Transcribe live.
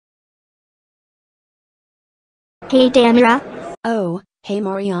Hey Damira. Oh, hey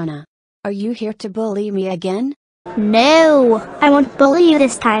Mariana. Are you here to bully me again? No, I won't bully you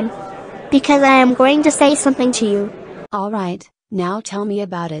this time. Because I am going to say something to you. Alright, now tell me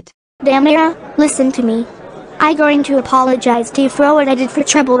about it. Damira, listen to me. I'm going to apologize to you for what I did for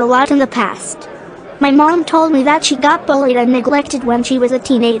Trouble a lot in the past. My mom told me that she got bullied and neglected when she was a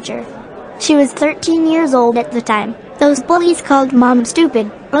teenager. She was 13 years old at the time. Those bullies called mom stupid,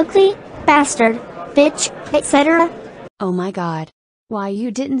 ugly, bastard, bitch, etc. Oh my god. Why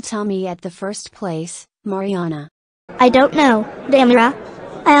you didn't tell me at the first place, Mariana? I don't know, Damira.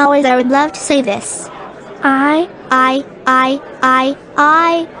 I would love to say this. I.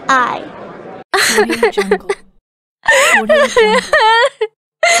 Audio Jungle. Audio Jungle.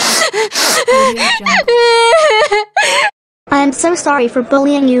 Audio Jungle. I'm so sorry for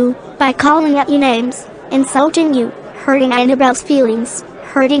bullying you, by calling out your names, insulting you, hurting Annabell's feelings,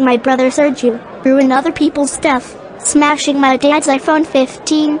 hurting my brother Sergio, ruining other people's stuff, smashing my dad's iPhone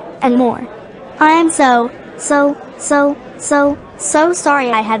 15, and more. I am so sorry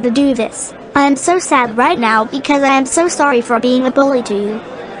I had to do this. I am so sad right now because I am so sorry for being a bully to you.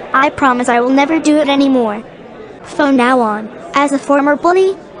 I promise I will never do it anymore. From now on, as a former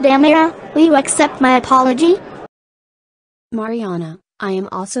bully, Damira, will you accept my apology? Mariana, I am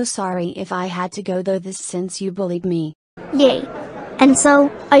also sorry if I had to go through this since you bullied me. Yay. And so,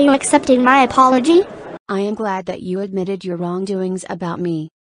 are you accepting my apology? I am glad that you admitted your wrongdoings about me.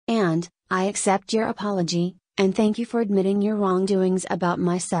 And, I accept your apology, and thank you for admitting your wrongdoings about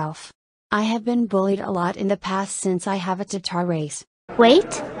myself. I have been bullied a lot in the past since I have a Tatar race.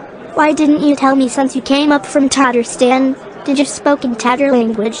 Wait? Why didn't you tell me since you came up from Tatarstan? Did you spoke in Tatar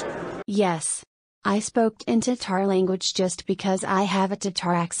language? Yes. I spoke in Tatar language just because I have a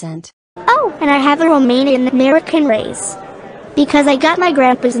Tatar accent. Oh, and I have a Romanian American race. Because I got my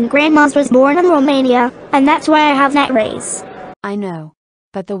grandpa's and grandma's was born in Romania, and that's why I have that race. I know.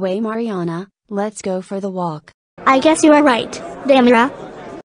 But the way Mariana, let's go for the walk. I guess you are right, Damira.